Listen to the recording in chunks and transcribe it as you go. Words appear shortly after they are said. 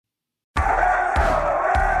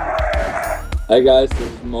Hi guys, this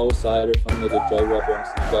is Mo Sider from the Detroit Red Wings.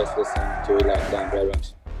 You guys listening to Locked On Red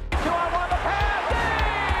Wings.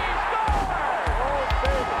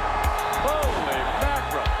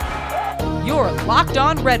 You're Locked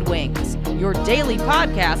On Red Wings, your daily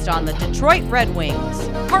podcast on the Detroit Red Wings.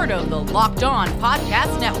 Part of the Locked On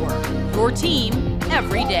Podcast Network, your team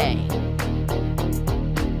every day.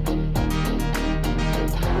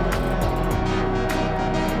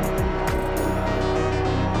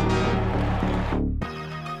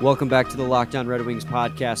 Welcome back to the Locked On Red Wings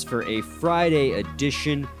podcast for a Friday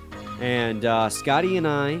edition. And Scotty and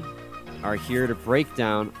I are here to break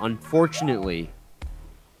down, unfortunately,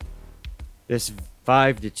 this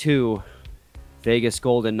 5-2 Vegas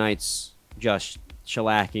Golden Knights just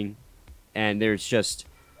shellacking. And there's just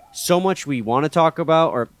so much we want to talk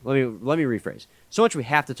about, or let me rephrase. So much we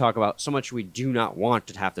have to talk about, so much we do not want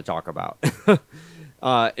to have to talk about.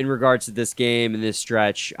 In regards to this game and this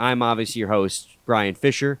stretch, I'm obviously your host, Brian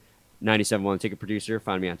Fisher, 97.1 Ticket Producer.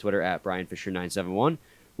 Find me on Twitter at BrianFisher971.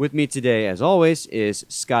 With me today, as always, is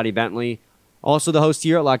Scotty Bentley, also the host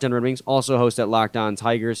here at Locked On Red Wings, also host at Locked On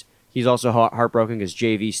Tigers. He's also heartbroken because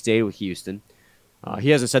JV stayed with Houston. He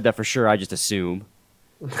hasn't said that for sure, I just assume.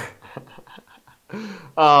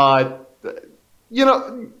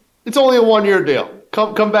 It's only a one-year deal.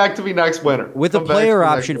 Come back to me next winter. With a player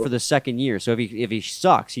option for the second year. So if he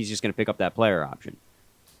sucks, he's just going to pick up that player option.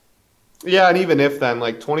 Yeah, and even if then,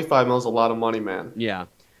 like $25 million is a lot of money, man. Yeah.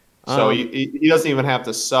 So he doesn't even have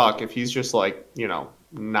to suck. If he's just like,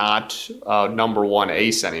 not number one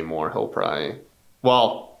ace anymore, he'll probably,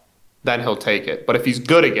 then he'll take it. But if he's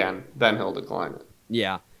good again, then he'll decline it.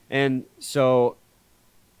 Yeah. And so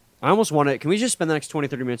I almost want to, can we just spend the next 20,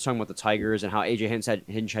 30 minutes talking about the Tigers and how AJ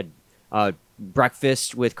Hinch had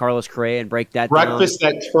breakfast with Carlos Correa and break that down? Breakfast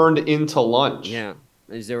that turned into lunch. Yeah.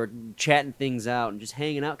 As they were chatting things out and just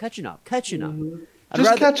hanging out, catching up. Mm-hmm.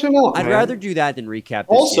 Catching up, I'd man. rather do that than recap this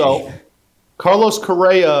Also, game. Carlos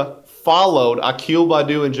Correa followed Akil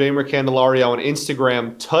Baddoo and Jeimer Candelario on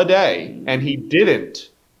Instagram today, and he didn't.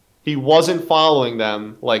 He wasn't following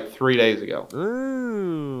them like 3 days ago.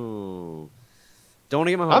 Ooh. Don't want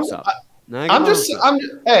to get my hopes up. I'm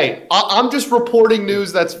just reporting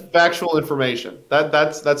news that's factual information.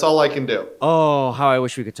 That's all I can do. Oh, how I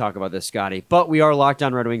wish we could talk about this, Scotty. But we are Locked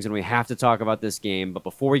On Red Wings, and we have to talk about this game. But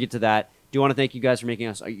before we get to that, do want to thank you guys for making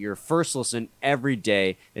us your first listen every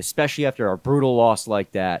day, especially after our brutal loss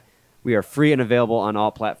like that. We are free and available on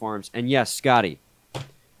all platforms. And yes, Scotty,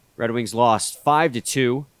 Red Wings lost 5-2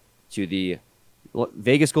 to the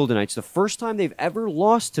Vegas Golden Knights, the first time they've ever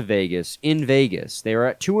lost to Vegas in Vegas. They were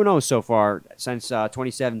at 2-0 so far since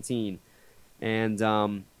 2017.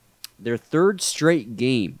 And their third straight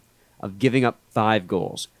game of giving up 5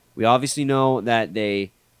 goals. We obviously know that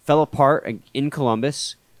they fell apart in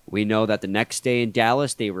Columbus. We know that the next day in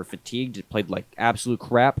Dallas, they were fatigued, played like absolute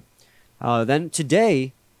crap. Then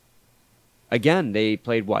today, again, they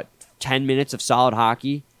played, 10 minutes of solid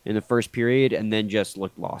hockey in the first period and then just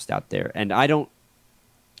looked lost out there. And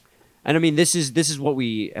this is what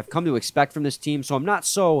we have come to expect from this team. So I'm not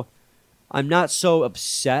so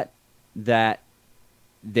upset that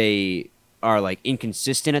they are like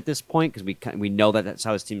inconsistent at this point because we know that that's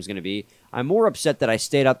how this team is going to be. I'm more upset that I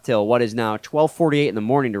stayed up till what is now 12:48 in the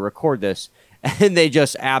morning to record this, and they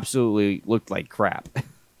just absolutely looked like crap.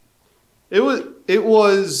 It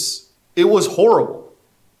was horrible.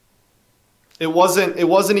 It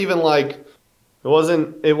wasn't even like it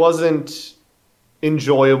wasn't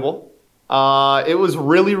enjoyable. It was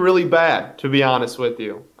really, really bad, to be honest with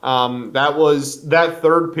you. That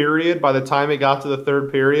third period. By the time it got to the third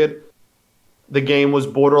period, the game was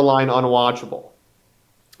borderline unwatchable.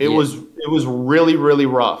 It was really, really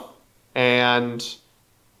rough, and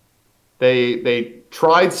they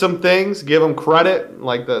tried some things. Give them credit,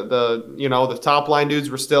 like the top line dudes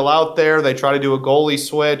were still out there. They tried to do a goalie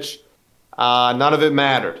switch. None of it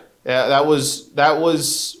mattered. That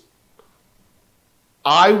was.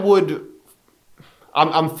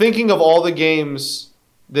 I'm thinking of all the games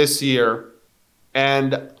this year,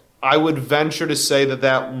 and I would venture to say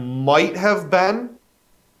that might have been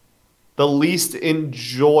the least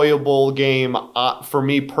enjoyable game for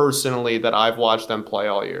me personally that I've watched them play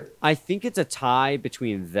all year. I think it's a tie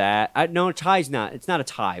between that. No, tie's not. It's not a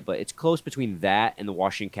tie, but it's close between that and the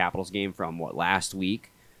Washington Capitals game from last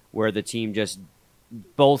week, where the team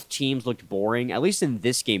both teams looked boring. At least in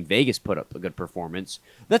this game, Vegas put up a good performance.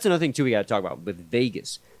 That's another thing, too, we got to talk about. With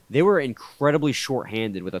Vegas, they were incredibly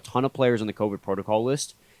shorthanded with a ton of players on the COVID protocol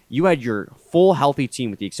list. You had your full healthy team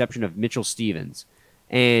with the exception of Mitchell Stevens,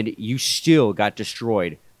 and you still got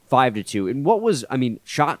destroyed 5-2. And what was,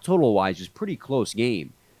 shot total-wise, was a pretty close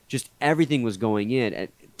game. just everything was going in. And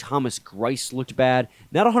Thomas Greiss looked bad.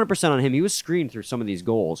 Not 100% on him. He was screened through some of these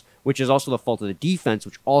goals, which is also the fault of the defense,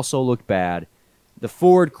 which also looked bad. The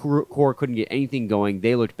forward core couldn't get anything going.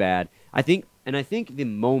 They looked bad. I think the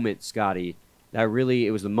moment, Scotty,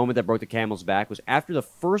 it was the moment that broke the camel's back was after the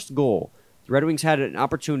first goal. The Red Wings had an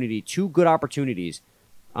opportunity, 2 good opportunities,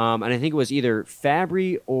 and I think it was either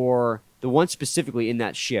Fabry or the one specifically in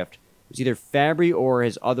that shift. It was either Fabry or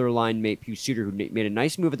his other line mate, Pius Suter, who made a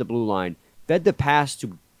nice move at the blue line, fed the pass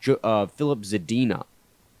to Philip Zadina,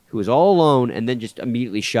 who was all alone, and then just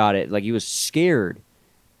immediately shot it. Like, he was scared.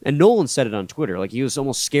 And Nolan said it on Twitter. Like, he was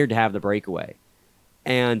almost scared to have the breakaway.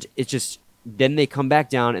 And it's just, then they come back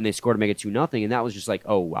down and they score to make it 2-0. And that was just like,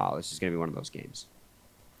 oh, wow, this is going to be one of those games.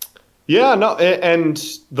 Yeah, no, and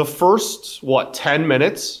the first, 10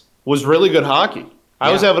 minutes was really good hockey.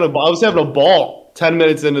 I was having a ball 10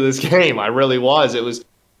 minutes into this game. I really was. It was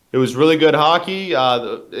really good hockey.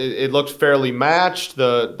 It looked fairly matched.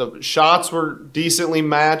 The shots were decently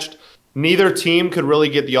matched. Neither team could really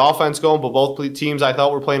get the offense going, but both teams I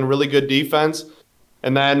thought were playing really good defense.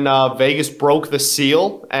 And then Vegas broke the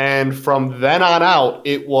seal, and from then on out,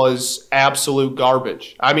 it was absolute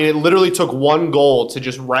garbage. I mean, it literally took one goal to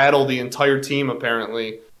just rattle the entire team,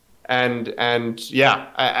 apparently. And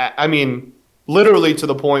yeah, I mean, literally to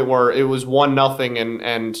the point where it was 1-0,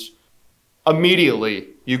 and immediately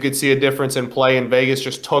you could see a difference in play, and Vegas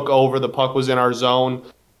just took over. The puck was in our zone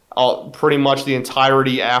pretty much the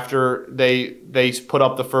entirety after they put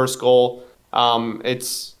up the first goal.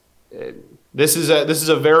 This is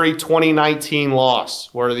a very 2019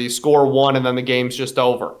 loss where they score one and then the game's just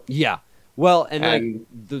over. Yeah. Well, and like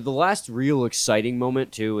the last real exciting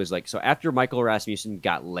moment too is like, so after Michael Rasmussen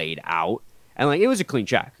got laid out, and like it was a clean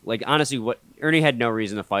check. Like honestly, Ernie had no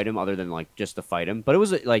reason to fight him other than like just to fight him, but it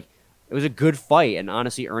was a good fight, and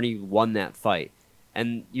honestly, Ernie won that fight.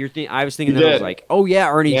 And I was thinking that I was like, oh yeah,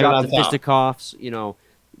 Ernie dropped the fisticuffs,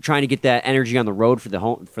 trying to get that energy on the road for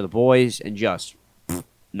the boys, and just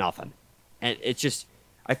nothing. And it's just,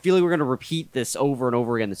 I feel like we're going to repeat this over and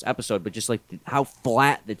over again this episode, but just like how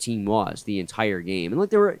flat the team was the entire game. And like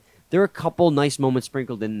there were a couple nice moments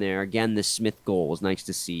sprinkled in there. Again, the Smith goal was nice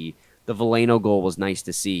to see. The Veleno goal was nice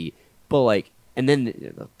to see. But like, and then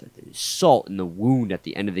the salt in the wound at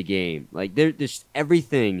the end of the game. Like there's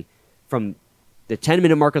everything from the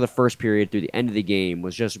 10-minute mark of the first period through the end of the game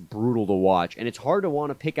was just brutal to watch. And it's hard to want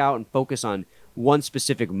to pick out and focus on one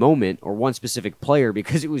specific moment or one specific player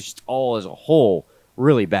because it was just all as a whole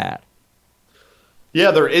really bad.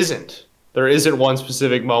 Yeah, there isn't one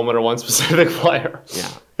specific moment or one specific player. Yeah.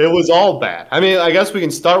 It was all bad. I mean, I guess we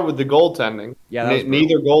can start with the goaltending. Yeah,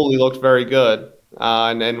 neither goalie looked very good.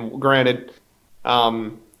 And granted,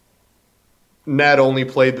 Ned only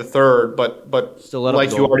played the third, but still let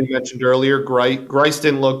like you already mentioned earlier, Greiss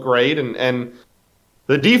didn't look great, and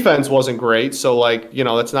the defense wasn't great. So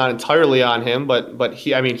that's not entirely on him, but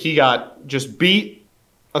he got just beat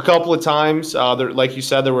a couple of times. Like you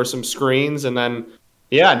said, there were some screens, and then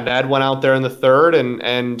Ned went out there in the third,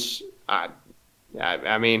 and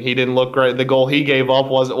he didn't look great. The goal he gave up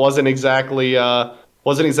wasn't exactly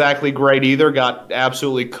great either. Got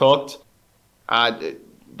absolutely cooked.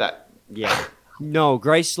 Yeah. No,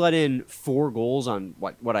 Greiss let in 4 goals on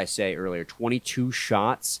what I say earlier, 22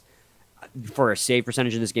 shots for a save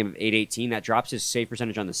percentage in this game of .818. That drops his save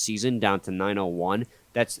percentage on the season down to .901.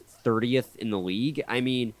 That's 30th in the league. I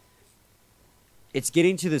mean, it's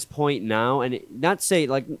getting to this point now, and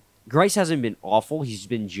Greiss hasn't been awful. He's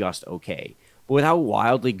been just okay. But with how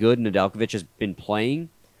wildly good Nedeljkovic has been playing,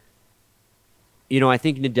 I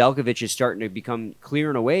think Nedeljkovic is starting to become clear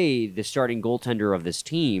and away the starting goaltender of this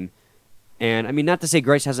team. And, I mean, not to say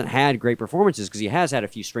Greiss hasn't had great performances, because he has had a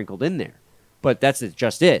few sprinkled in there. But that's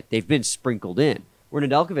just it. They've been sprinkled in. Where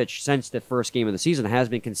Nedeljkovic, since the first game of the season, has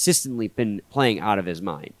been consistently playing out of his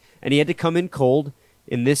mind. And he had to come in cold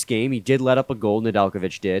in this game. He did let up a goal,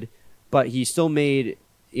 Nedeljkovic did. But he still made,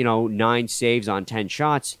 9 saves on 10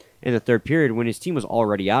 shots in the third period when his team was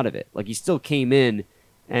already out of it. Like, he still came in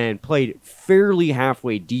and played fairly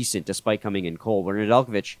halfway decent despite coming in cold. Where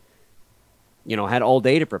Nedeljkovic, had all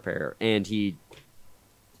day to prepare, and he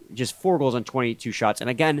just 4 goals on 22 shots. And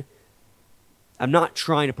again, I'm not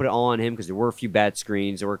trying to put it all on him because there were a few bad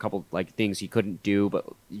screens. There were a couple things he couldn't do, but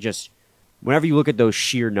just whenever you look at those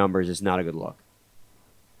sheer numbers, it's not a good look.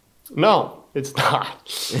 No, it's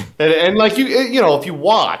not. and like if you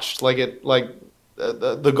watched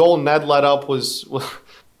the goal Ned let up was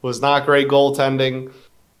not great goaltending.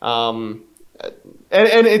 And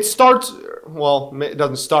it starts. Well, it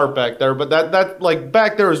doesn't start back there, but that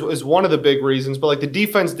back there is one of the big reasons. But the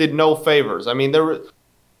defense did no favors. I mean,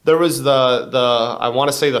 there was the I want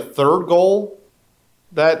to say the third goal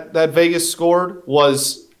that Vegas scored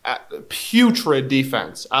was putrid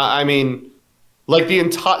defense. I mean, like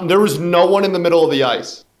there was no one in the middle of the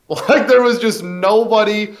ice. Like there was just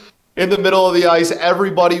nobody in the middle of the ice.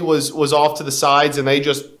 Everybody was off to the sides, and they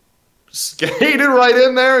just skated right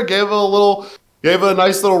in there and gave it a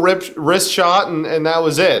nice little wrist shot, and that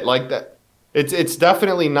was it. Like that. It's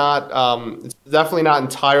definitely not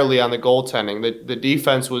entirely on the goaltending. The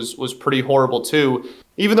defense was pretty horrible too.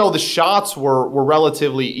 Even though the shots were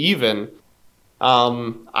relatively even,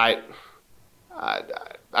 I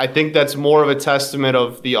think that's more of a testament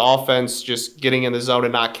of the offense just getting in the zone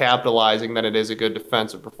and not capitalizing than it is a good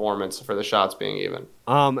defensive performance for the shots being even.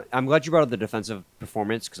 I'm glad you brought up the defensive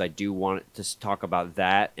performance because I do want to talk about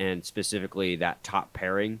that and specifically that top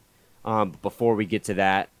pairing. Before we get to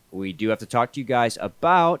that, we do have to talk to you guys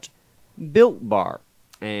about Built Bar.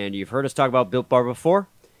 And you've heard us talk about Built Bar before.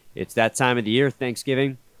 It's that time of the year,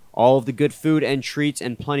 Thanksgiving. All of the good food and treats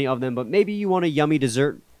and plenty of them, but maybe you want a yummy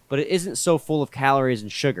dessert, but it isn't so full of calories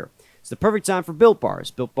and sugar. It's the perfect time for Built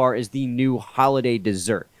Bars. Built Bar is the new holiday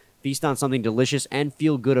dessert. Feast on something delicious and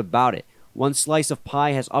feel good about it. One slice of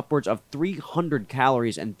pie has upwards of 300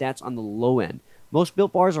 calories, and that's on the low end. Most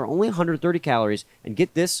Built Bars are only 130 calories, and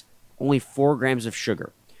get this, only 4 grams of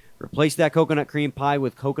sugar. Replace that coconut cream pie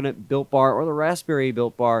with coconut Built Bar or the raspberry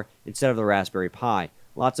Built Bar instead of the raspberry pie.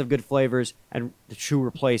 Lots of good flavors and to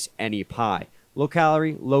replace any pie. Low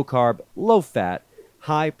calorie, low carb, low fat,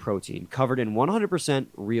 high protein, covered in 100%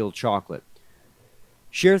 real chocolate.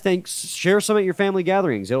 Share some at your family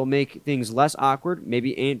gatherings. It'll make things less awkward.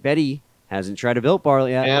 Maybe Aunt Betty hasn't tried a Built Bar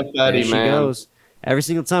yet. Aunt Betty, there she man. goes. Every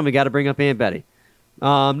single time we got to bring up Aunt Betty.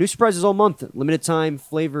 New surprises all month. Limited time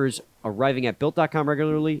flavors arriving at Built.com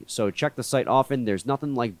regularly, so check the site often. There's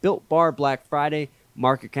nothing like Built Bar Black Friday.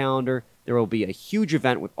 Mark your calendar. There will be a huge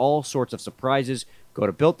event with all sorts of surprises. Go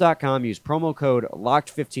to Built.com, use promo code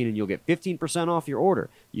LOCKED15, and you'll get 15% off your order.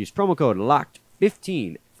 Use promo code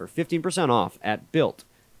LOCKED15 for 15% off at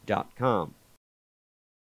Built.com.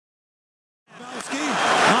 Knocked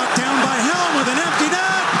down by Helm with an empty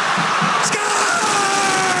net.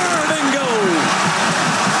 Scored and goal.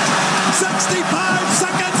 65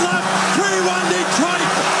 seconds left. 3-1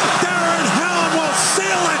 Detroit. Darren Helm will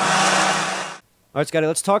seal it. All right, Scotty,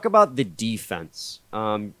 let's talk about the defense.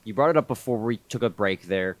 You brought it up before we took a break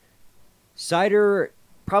there. Seider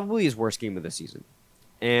probably his worst game of the season.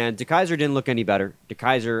 And DeKeyser didn't look any better.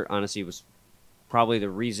 DeKeyser, honestly, was probably the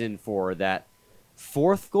reason for that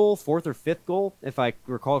fourth or fifth goal, if I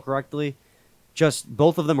recall correctly. Just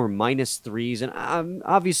both of them were -3s. And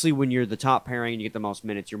obviously, when you're the top pairing and you get the most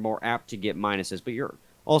minutes, you're more apt to get minuses. But you're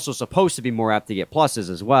also supposed to be more apt to get pluses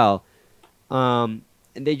as well. And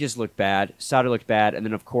they just looked bad. Seider looked bad. And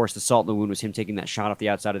then, of course, the salt in the wound was him taking that shot off the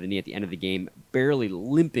outside of the knee at the end of the game, barely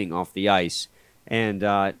limping off the ice. And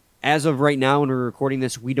as of right now, when we're recording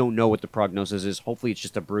this, we don't know what the prognosis is. Hopefully, it's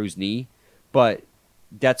just a bruised knee. But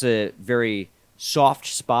that's a very soft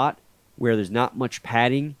spot where there's not much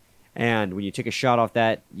padding. And when you take a shot off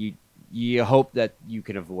that, you hope that you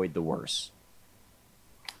can avoid the worst.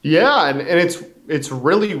 Yeah, and it's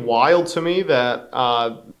really wild to me that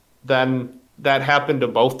then that happened to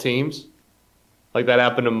both teams. Like that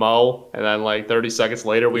happened to Mo, and then like 30 seconds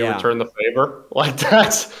later we return the favor. Like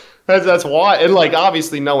that's why, and like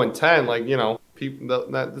obviously no intent. Like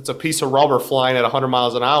it's a piece of rubber flying at 100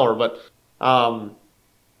 miles an hour, but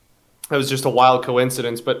it was just a wild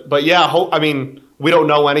coincidence. But yeah, I mean, we don't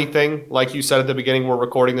know anything. Like you said at the beginning, we're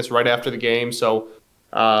recording this right after the game, so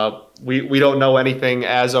we don't know anything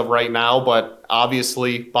as of right now. But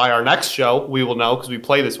obviously, by our next show, we will know because we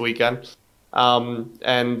play this weekend.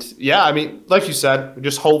 And yeah, I mean, like you said,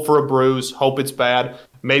 just hope for a bruise. Hope it's bad.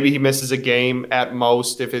 Maybe he misses a game at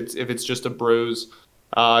most if it's just a bruise.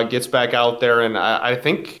 Gets back out there, and I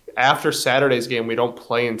think after Saturday's game, we don't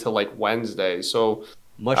play until like Wednesday. So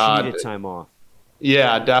much needed time off.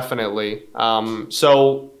 Yeah, definitely.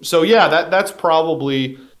 So yeah, that's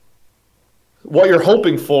probably what you're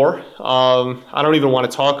hoping for. I don't even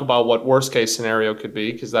want to talk about what worst case scenario could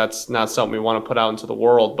be because that's not something we want to put out into the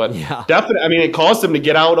world. But definitely, I mean, it caused him to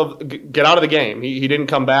get out of the game. He didn't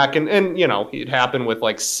come back, and it happened with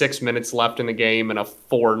like 6 minutes left in the game and a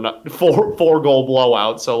four goal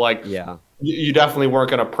blowout. So like, you definitely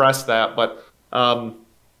weren't going to press that, but.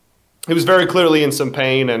 He was very clearly in some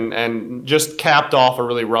pain and just capped off a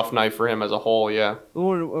really rough night for him as a whole, yeah.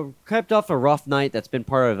 Well, capped off a rough night that's been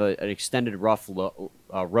part of an extended rough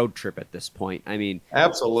road trip at this point. I mean,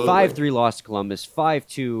 absolutely. 5-3 loss to Columbus,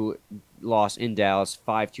 5-2 loss in Dallas,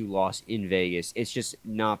 5-2 loss in Vegas. It's just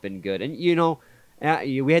not been good. And,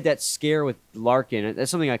 We had that scare with Larkin.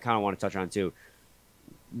 That's something I kind of want to touch on too.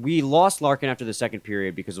 We lost Larkin after the second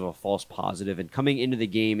period because of a false positive, and coming into the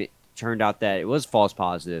game, it turned out that it was false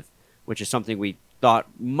positive, which is something we thought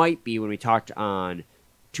might be when we talked on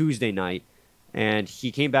Tuesday night. And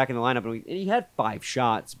he came back in the lineup, and he had 5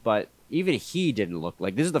 shots, but even he didn't look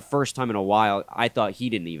like. This is the first time in a while I thought he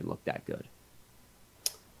didn't even look that good.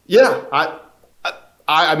 Yeah,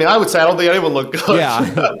 I mean, I would say I don't think anyone looked good. Yeah.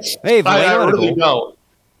 Hey, Veleno I had a really goal.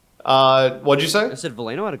 don't. What'd you say? I said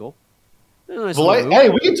Veleno had a goal. Nice Hey,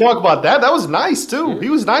 we can talk about that. That was nice too. He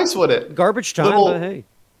was nice with it. Garbage time, but hey.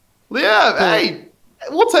 Yeah, hey,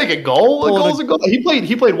 we'll take a goal. A goal's a goal. He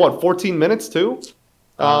played what, 14 minutes too?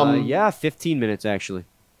 Yeah, 15 minutes actually.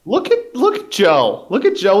 Look at Joe. Look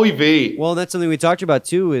at Joey V. Well, that's something we talked about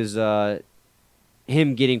too, is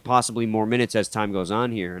him getting possibly more minutes as time goes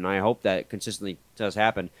on here, and I hope that consistently does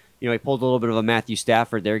happen. You know, he pulled a little bit of a Matthew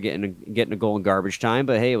Stafford there, getting a goal in garbage time,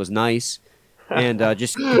 but hey, it was nice, and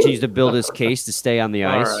just continues to build his case to stay on the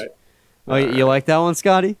ice. All right. Oh, you like that one,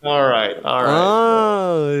 Scotty? All right.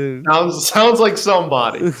 Oh. Sounds like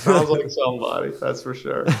somebody. Sounds like somebody. That's for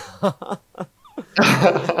sure.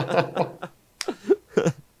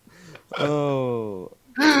 Oh.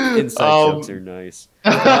 Inside jokes are nice.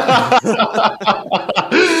 No,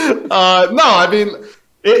 I mean,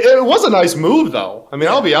 it was a nice move, though. I mean,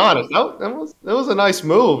 I'll be honest. It was a nice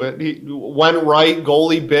move. He went right,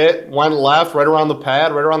 goalie bit, went left, right around the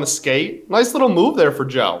pad, right around the skate. Nice little move there for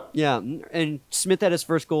Joe. Yeah, and Smith had his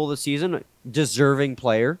first goal of the season. Deserving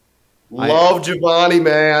player. Love Giovanni,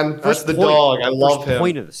 man. That's the dog. I love him.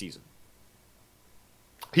 Point of the season.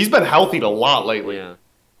 He's been healthy a lot lately. Yeah.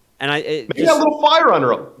 And maybe that little fire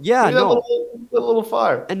under him. Yeah, maybe that little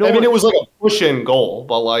fire. And I mean, it was like a push-in goal,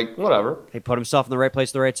 but like whatever. He put himself in the right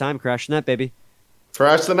place at the right time, crashing that baby.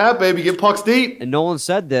 Trash the net, baby. Get pucks deep. And Nolan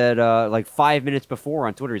said that like 5 minutes before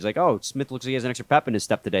on Twitter, he's like, "Oh, Smith looks like he has an extra pep in his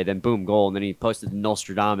step today." Then boom, goal. And then he posted the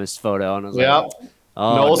Nostradamus photo, and I was like,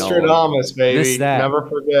 "Oh, Nostradamus, baby. Missed that. Never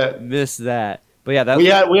forget. Missed that." But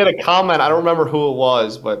yeah, we had a comment. I don't remember who it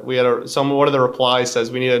was, but we had one of the replies says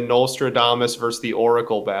we need a Nostradamus versus the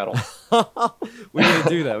Oracle battle. We need to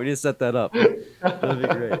do that. We need to set that up. That'd be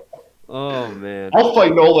great. Oh man, I'll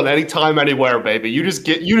fight Nolan anytime, anywhere, baby. You just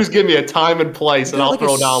give me a time and place, and I'll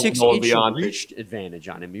throw down Nolan beyond reach advantage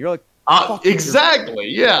on him. You're like, exactly.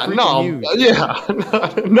 Yeah. No. Huge.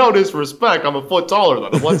 Yeah. No disrespect. I'm a foot taller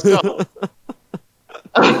than him. Let's go.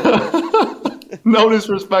 No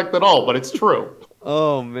disrespect at all, but it's true.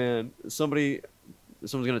 Oh man, someone's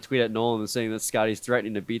gonna tweet at Nolan and saying that Scotty's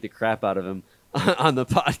threatening to beat the crap out of him on the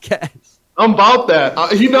podcast. I'm about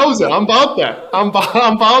that. He knows it. I'm about that. I'm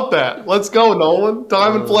about that. Let's go, Nolan.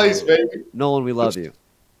 Time and place, baby. Nolan, we love you,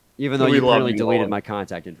 even though you apparently deleted my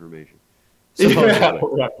contact information. Yeah,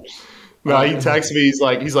 right. No, he texts me. He's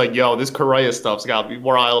like, yo, this Correa stuff's got me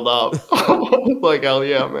riled up. Like, hell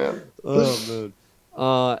yeah, man. Oh man.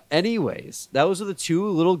 Anyways, those are the 2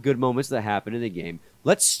 little good moments that happened in the game.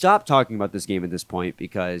 Let's stop talking about this game at this point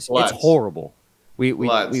because it's horrible.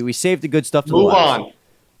 We saved the good stuff to move on.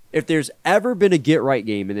 If there's ever been a get-right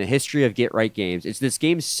game in the history of get-right games, it's this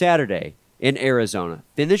game Saturday in Arizona.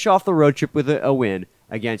 Finish off the road trip with a win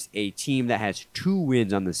against a team that has 2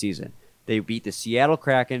 wins on the season. They beat the Seattle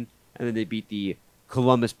Kraken, and then they beat the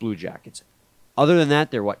Columbus Blue Jackets. Other than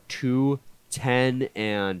that, they're 2-10-2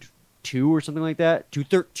 or something like that.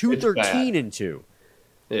 2-13-2.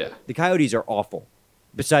 Yeah. The Coyotes are awful.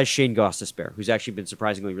 Besides Shane Gostisbehere, who's actually been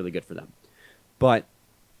surprisingly really good for them. But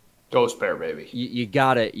Ghost Bear, baby. You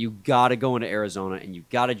gotta go into Arizona and you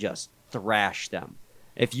gotta just thrash them.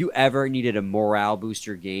 If you ever needed a morale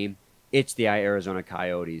booster game, it's the Arizona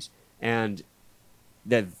Coyotes. And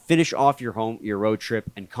then finish off your road trip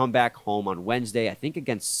and come back home on Wednesday, I think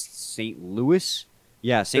against St. Louis.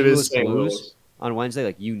 Yeah, St. Louis Blues on Wednesday.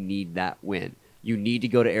 Like, you need that win. You need to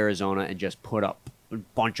go to Arizona and just put up a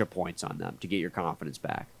bunch of points on them to get your confidence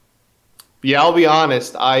back. Yeah, I'll be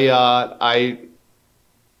honest.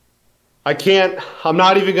 I can't. I'm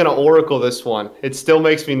not even going to oracle this one. It still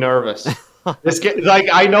makes me nervous.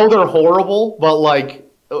 I know they're horrible, but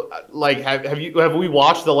have we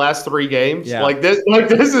watched the last 3 games? Yeah. This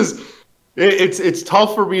is. It's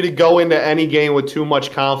tough for me to go into any game with too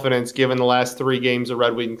much confidence, given the last 3 games of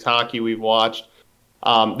Red Wings hockey we've watched.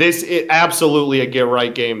 This is absolutely a get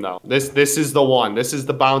right game, though. This is the one. This is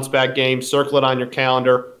the bounce back game. Circle it on your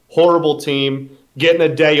calendar. Horrible team. Getting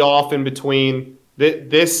a day off in between.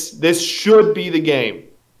 This should be the game.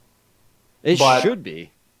 It should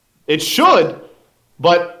be. It should,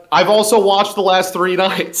 but I've also watched the last 3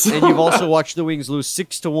 nights. And you've also watched the Wings lose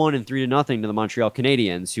 6-1 and 3-0 to the Montreal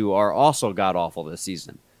Canadiens, who are also god-awful this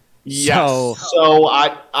season. Yes. So, So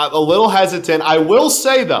I'm a little hesitant. I will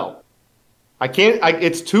say though,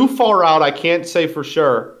 it's too far out. I can't say for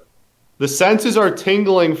sure. The senses are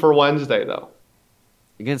tingling for Wednesday though.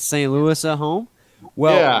 against St. Louis at home?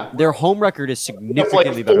 Well, Yeah. their home record is It's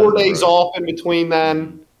significantly like better 4 than the days road. off in between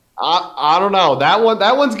then. I don't know. That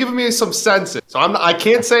one's giving me some senses. So I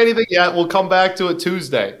can't say anything yet. We'll come back to it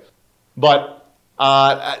Tuesday. But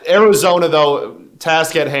Arizona though,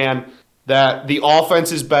 task at hand, that the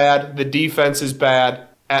offense is bad, the defense is bad.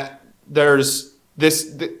 There's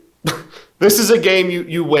this this is a game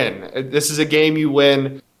you win. This is a game you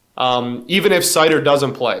win. Even if Sider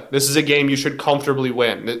doesn't play, this is a game you should comfortably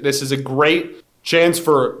win. This is a great chance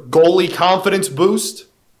for goalie confidence boost.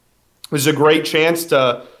 This is a great chance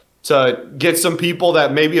to get some people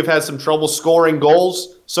that maybe have had some trouble scoring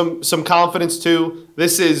goals, some confidence too.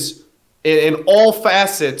 This is, in all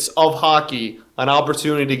facets of hockey, an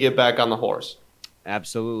opportunity to get back on the horse.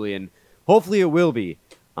 Absolutely, and hopefully it will be.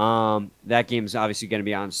 That game's obviously going to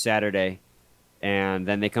be on Saturday, and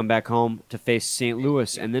then they come back home to face St.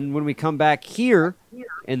 Louis. And then when we come back here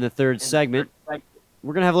in the third segment,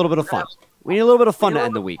 we're going to have a little bit of fun. We need a little bit of fun to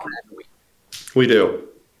end the week. We do.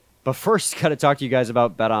 But first, got to talk to you guys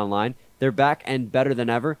about BetOnline. They're back and better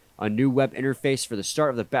than ever. A new web interface for the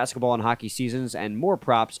start of the basketball and hockey seasons, and more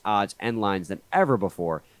props, odds, and lines than ever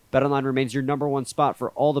before. BetOnline remains your number one spot for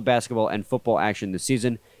all the basketball and football action this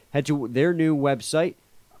season. Head to their new website,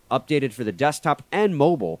 updated for the desktop and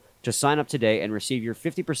mobile, to sign up today and receive your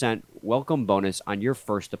 50% welcome bonus on your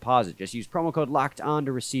first deposit. Just use promo code LOCKEDON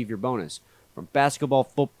to receive your bonus. From basketball,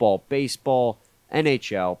 football, baseball,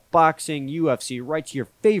 NHL, boxing, UFC, right to your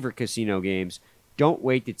favorite casino games. Don't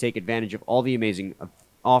wait to take advantage of all the amazing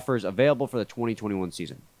offers available for the 2021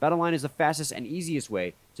 season. BetOnline is the fastest and easiest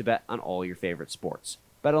way to bet on all your favorite sports.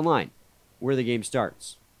 BetOnline, where the game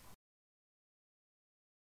starts.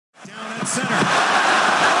 Down at center.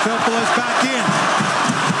 Filppula's back in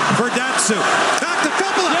for Datsu. Back to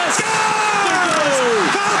Filppula. Yes.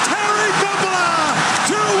 Scores! Valtteri Filppula!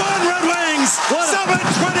 2-1 Red Wings.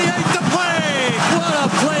 7:28 to play. What a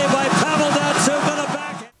play by Pavel Datsu for the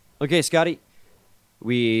back. Okay, Scotty,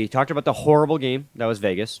 we talked about the horrible game that was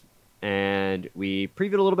Vegas, and we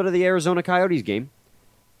previewed a little bit of the Arizona Coyotes game,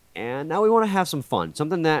 and now we want to have some fun,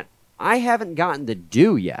 something that I haven't gotten to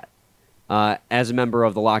do yet as a member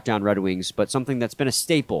of the Lockdown Red Wings, but something that's been a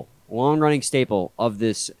staple, long-running staple of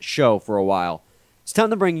this show for a while. It's time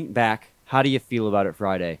to bring back How Do You Feel About It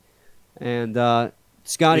Friday. And,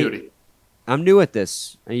 Scotty, Beauty. I'm new at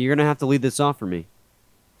this. You're going to have to lead this off for me.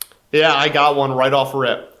 Yeah, I got one right off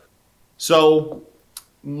rip. So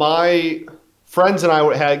my friends and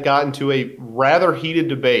I had gotten to a rather heated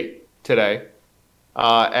debate today,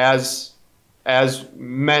 as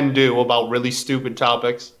men do about really stupid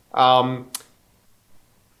topics. I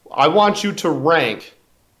want you to rank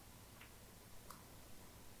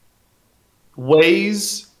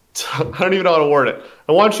ways. I don't even know how to word it.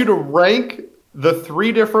 I want you to rank the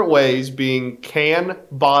 3 different ways, being can,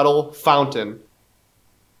 bottle, fountain.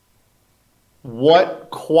 What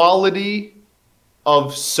quality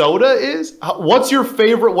of soda is? What's your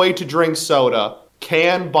favorite way to drink soda?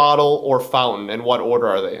 Can, bottle, or fountain? And what order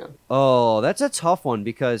are they in? Oh, that's a tough one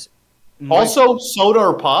because... Also, soda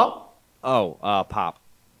or pop? Pop.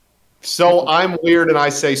 So I'm weird and I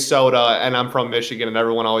say soda, and I'm from Michigan, and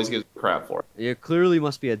everyone always gives me crap for it. You clearly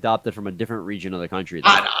must be adopted from a different region of the country.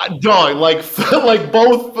 Then. Dog, like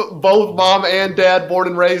both mom and dad born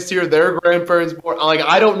and raised here, their grandparents born. Like,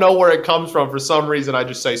 I don't know where it comes from. For some reason, I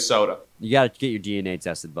just say soda. You got to get your DNA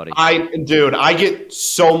tested, buddy. I get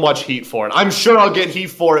so much heat for it. I'm sure I'll get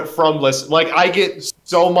heat for it from listen. Like, I get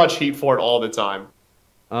so much heat for it all the time.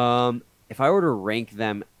 If I were to rank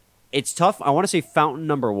them, it's tough. I want to say fountain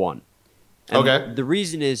number 1. And Okay. The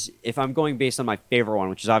reason is, if I'm going based on my favorite one,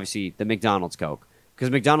 which is obviously the McDonald's Coke, because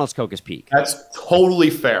McDonald's Coke is peak. That's totally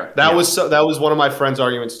fair. That was one of my friend's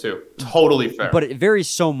arguments too. Totally fair. But it varies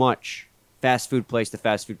so much, fast food place to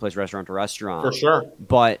fast food place, restaurant to restaurant. For sure.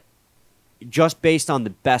 But just based on the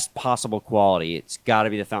best possible quality, it's got to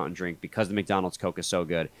be the fountain drink because the McDonald's Coke is so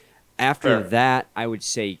good. After Fair. that, I would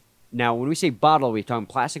say, now when we say bottle, are we talking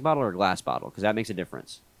plastic bottle or glass bottle? Because that makes a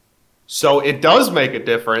difference. So it does make a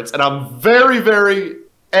difference, and I'm very, very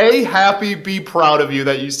happy, be proud of you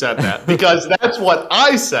that you said that, because that's what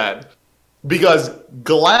I said. Because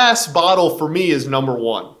glass bottle for me is number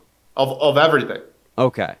 1 of everything,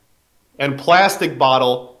 Okay. and plastic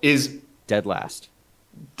bottle is Dead last.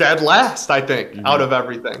 dead last. I think out of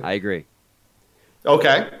everything. I agree.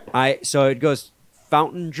 Okay. So it goes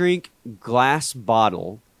fountain drink, glass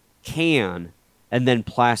bottle, can, and then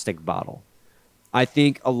plastic bottle. I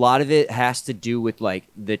think a lot of it has to do with like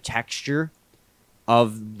the texture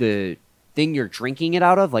of the thing you're drinking it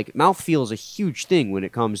out of. Like mouthfeel is a huge thing when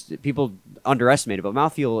it comes to people underestimate it, but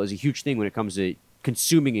mouthfeel is a huge thing when it comes to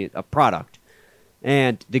consuming a product.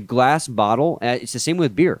 And the glass bottle, it's the same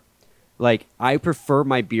with beer. Like I prefer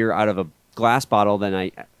my beer out of a glass bottle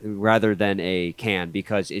rather than a can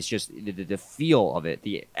because it's just the feel of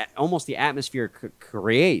it, almost the atmosphere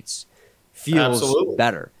creates feels Absolutely.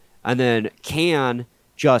 better. And then can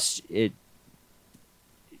just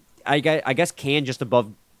I guess can just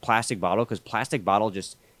above plastic bottle because plastic bottle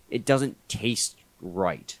just it doesn't taste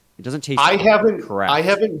right. It doesn't taste. Correct. I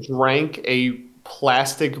haven't drank a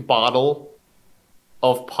plastic bottle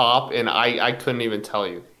of pop, and I couldn't even tell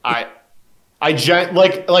you. Like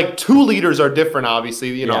 2 liters are different,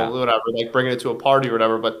 obviously. Whatever, like bringing it to a party or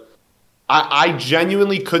whatever. But I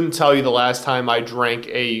genuinely couldn't tell you the last time I drank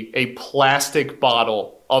a plastic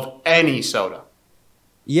bottle of any soda.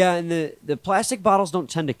 Yeah, and the plastic bottles don't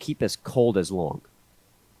tend to keep as cold as long.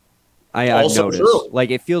 I've Also noticed. true.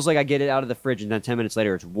 Like it feels like I get it out of the fridge and then 10 minutes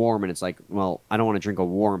later it's warm and it's like, well, I don't want to drink a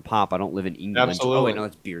warm pop. I don't live in England. Absolutely. Oh wait, no,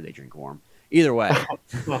 it's beer they drink warm. Either way.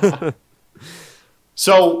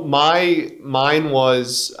 So mine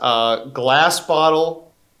was glass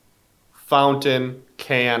bottle, fountain,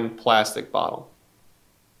 can, plastic bottle.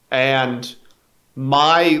 And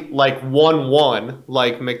my like 1-1,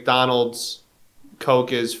 like McDonald's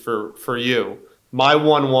Coke is for you. My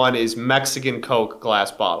 1-1 is Mexican Coke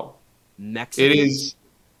glass bottle. Mexican? It is.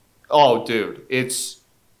 Oh, dude, it's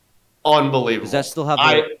unbelievable. Does that still have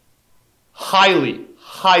I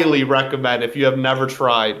highly recommend if you have never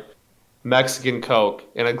tried Mexican Coke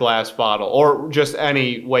in a glass bottle or just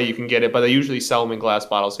any way you can get it, but they usually sell them in glass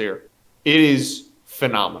bottles here. It is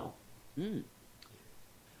phenomenal. All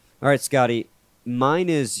right, Scotty. Mine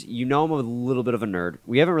is, I'm a little bit of a nerd.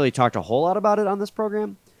 We haven't really talked a whole lot about it on this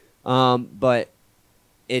program, but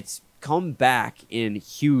it's come back in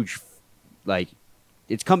huge,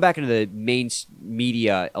 it's come back into the main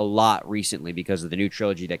media a lot recently because of the new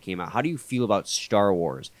trilogy that came out. How do you feel about Star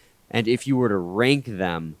Wars? And if you were to rank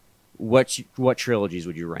them, what trilogies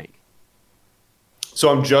would you rank?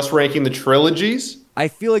 So I'm just ranking the trilogies, I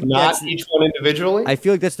feel like not each one individually. I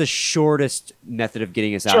feel like that's the shortest method of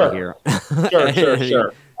getting us out of here.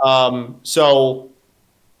 Sure. So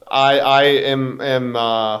I am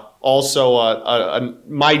also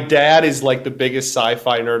my dad is like the biggest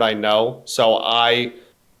sci-fi nerd I know. So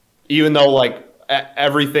even though like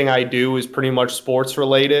everything I do is pretty much sports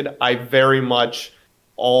related, I very much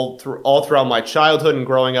all throughout my childhood and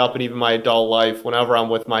growing up and even my adult life, whenever I'm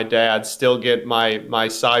with my dad, still get my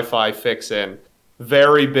sci-fi fix in.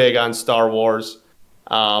 Very big on Star Wars.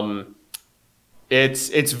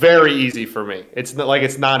 It's very easy for me. It's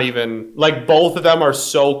not even like both of them are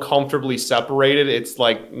so comfortably separated. It's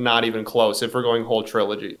like not even close if we're going whole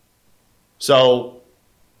trilogy. So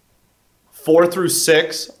 4 through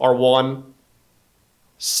 6 are 1,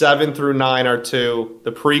 7 through 9 are 2.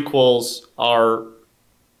 The prequels are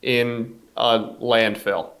in a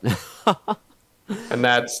landfill, and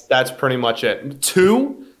that's pretty much it.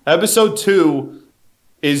 Episode 2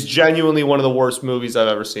 is genuinely one of the worst movies I've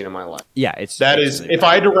ever seen in my life. Yeah, if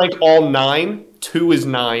I had to rank all 9, 2 is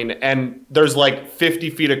 9, and there's like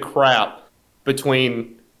 50 feet of crap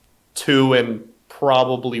between 2 and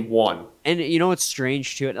probably 1. And you know what's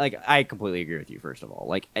strange too? Like I completely agree with you. First of all,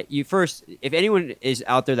 like if anyone is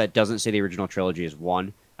out there that doesn't say the original trilogy is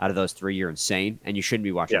 1 out of those 3, you're insane, and you shouldn't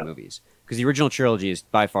be watching movies because the original trilogy is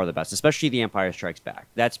by far the best, especially The Empire Strikes Back.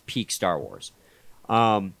 That's peak Star Wars.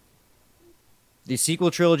 The sequel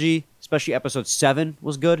trilogy, especially Episode 7,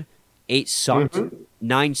 was good. 8 sucked.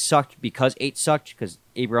 9 sucked because 8 sucked because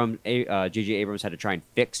J.J. Abrams had to try and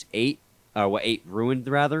fix 8, what 8 ruined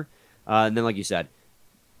rather. And then, like you said,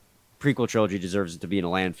 prequel trilogy deserves it to be in a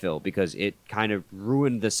landfill because it kind of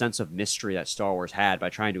ruined the sense of mystery that Star Wars had by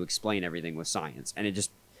trying to explain everything with science. And it just,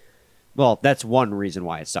 well, that's one reason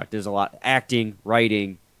why it sucked. There's a lot acting,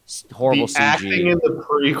 writing, horrible CG. The acting in the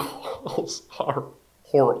prequels are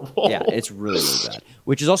horrible. Yeah, it's really, really bad.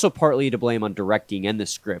 Which is also partly to blame on directing and the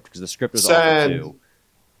script because the script was awful too.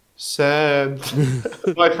 Sand.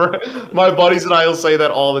 My buddies and I will say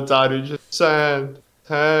that all the time. It's just sand.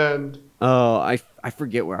 Oh, I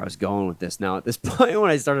forget where I was going with this now. At this point,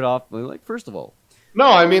 when I started off, like, first of all,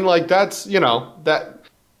 no, I mean like that's there's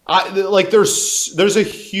a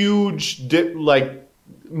huge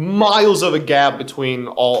miles of a gap between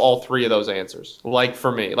all 3 of those answers. Like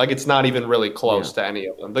for me, like it's not even really close to any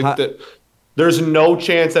of them. There's no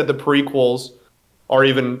chance that the prequels are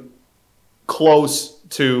even close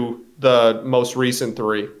to the most recent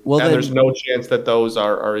 3. Well, and then- there's no chance that those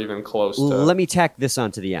are even close to. Let me tack this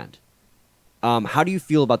on to the end. How do you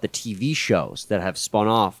feel about the TV shows that have spun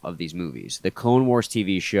off of these movies? The Clone Wars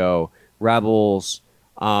TV show, Rebels,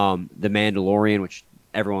 The Mandalorian, which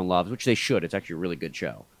everyone loves, which they should. It's actually a really good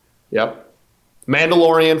show. Yep.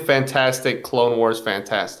 Mandalorian, fantastic. Clone Wars,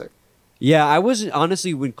 fantastic. Yeah, I was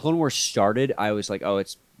honestly, when Clone Wars started, I was like, oh,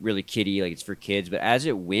 it's really kiddie, like it's for kids. But as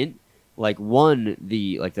it went, like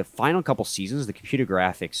the final couple seasons, the computer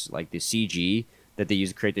graphics, like the CG that they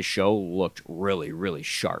used to create the show looked really, really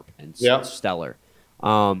sharp and stellar.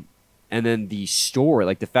 And then the story,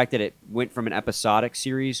 like the fact that it went from an episodic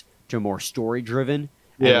series to more story driven,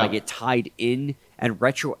 and like it tied in and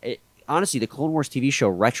honestly, the Clone Wars TV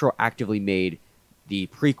show retroactively made the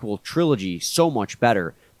prequel trilogy so much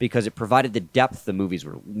better because it provided the depth the movies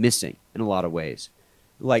were missing in a lot of ways.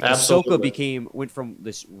 Like Ahsoka went from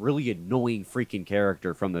this really annoying freaking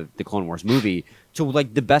character from the Clone Wars movie to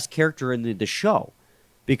like the best character in the show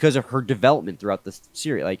because of her development throughout the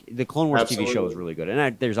series. Like the Clone Wars TV show is really good,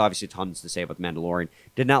 and there's obviously tons to say about the Mandalorian.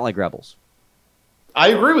 Did not like Rebels. I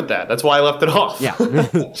agree with that. That's why I left it off. Yeah,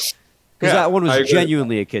 because that one was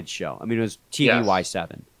genuinely a kids show. I mean, it was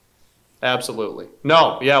TVY7. Absolutely.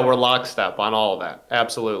 No, yeah, we're lockstep on all of that.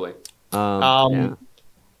 Absolutely. Yeah.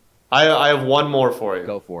 I have one more for you.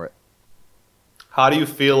 Go for it. How do you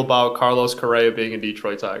feel about Carlos Correa being a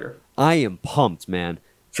Detroit Tiger? I am pumped, man.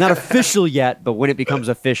 It's not official yet, but when it becomes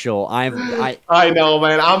official, I know,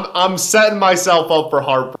 man. I'm setting myself up for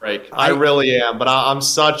heartbreak. I really am, but I'm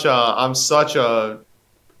such a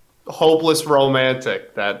hopeless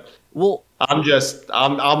romantic that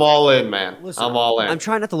I'm all in, man. Listen, I'm all in. I'm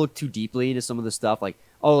trying not to look too deeply into some of the stuff, like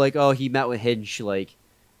he met with Hinch, like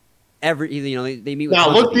they meet with. Now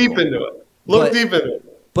look deep into it. Look deep into it.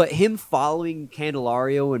 But him following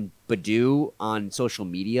Candelario and Badu on social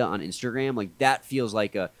media, on Instagram, like that feels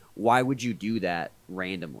like why would you do that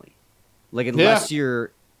randomly? Like unless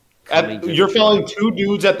you're following 2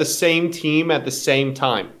 dudes at the same team at the same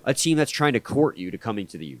time. A team that's trying to court you to coming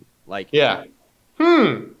to you. Like yeah.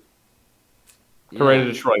 Correa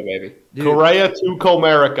to Detroit, baby. Dude, Correa to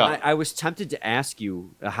Comerica. I was tempted to ask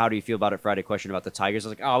you how do you feel about it Friday question about the Tigers. I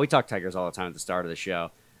was like, oh, we talk Tigers all the time at the start of the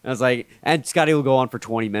show. And I was like, and Scotty will go on for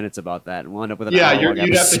 20 minutes about that, and we'll end up with an hour-long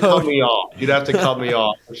you'd have to cut me off. You'd have to cut me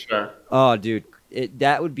off for sure. Oh, dude,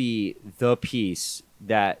 that would be the piece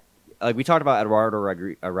that, like we talked about Eduardo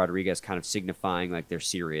Rodriguez kind of signifying like they're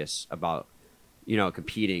serious about,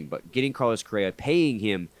 competing, but getting Carlos Correa, paying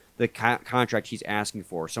him the contract he's asking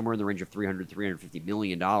for, somewhere in the range of $350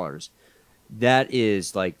 million. That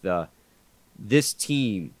is like this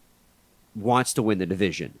team wants to win the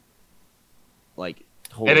division. Like,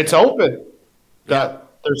 and it's open.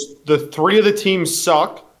 There's the 3 of the teams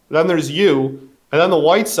suck. Then there's you, and then the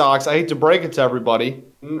White Sox. I hate to break it to everybody,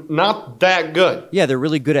 not that good. Yeah, they're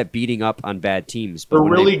really good at beating up on bad teams. But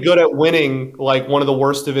they're really good at winning like one of the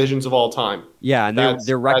worst divisions of all time. Yeah, and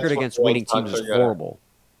their record against winning teams is horrible.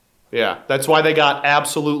 Yeah, that's why they got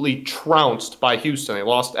absolutely trounced by Houston. They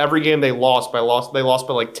lost every game they lost by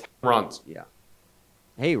like 10 runs. Yeah.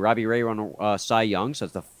 Hey, Robbie Ray won Cy Young, so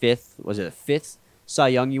it's the fifth Cy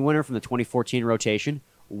Young winner from the 2014 rotation.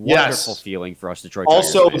 Wonderful feeling for us Detroit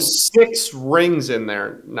Tigers. Also, 6 rings in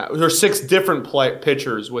there. There's 6 different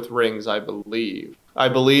pitchers with rings, I believe.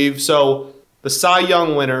 So the Cy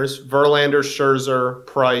Young winners, Verlander, Scherzer,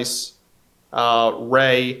 Price,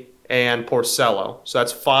 Ray, and Porcello. So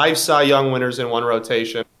that's 5 Cy Young winners in one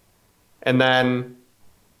rotation. And then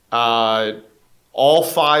all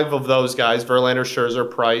 5 of those guys, Verlander, Scherzer,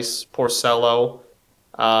 Price, Porcello,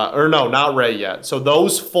 not Ray yet. So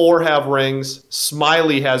those 4 have rings.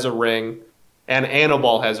 Smiley has a ring, and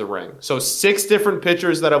Anibal has a ring. So 6 different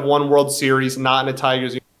pitchers that have won World Series, not in a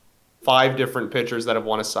Tigers. 5 different pitchers that have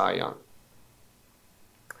won a Cy Young.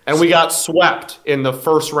 And we got swept in the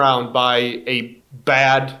first round by they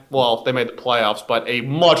made the playoffs, but a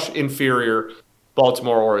much inferior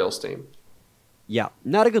Baltimore Orioles team. Yeah,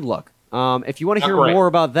 not a good look. If you want to hear more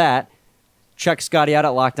about that, check Scotty out at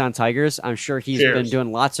Locked On Tigers. I'm sure he's been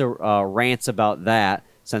doing lots of rants about that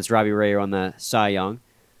since Robbie Ray on the Cy Young.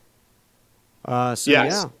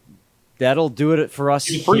 Yeah, that'll do it for us.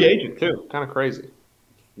 He's a free agent too. Kind of crazy.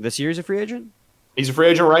 This year's a free agent? He's a free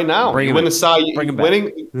agent right now. Bring him win the Cy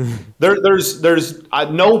winning. There's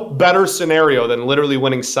no better scenario than literally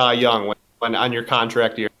winning Cy Young when on your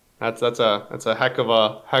contract year. That's a heck of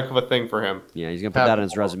a thing for him. Yeah, he's gonna put that on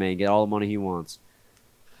his resume and get all the money he wants.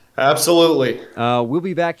 Absolutely. We'll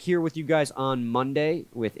be back here with you guys on Monday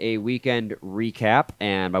with a weekend recap,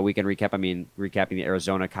 and by weekend recap I mean recapping the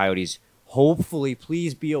Arizona Coyotes. Hopefully,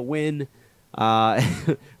 please be a win.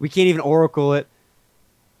 We can't even oracle it,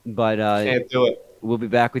 but Can't do it. we'll be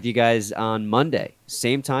back with you guys on Monday.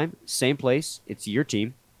 Same time, same place. It's your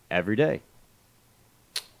team every day.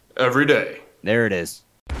 Every day. There it is.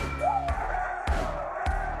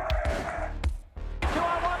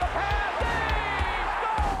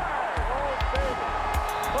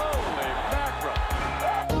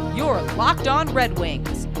 Your Locked On Red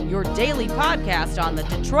Wings, your daily podcast on the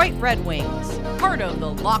Detroit Red Wings, part of the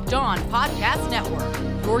Locked On Podcast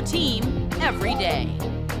Network, your team every day.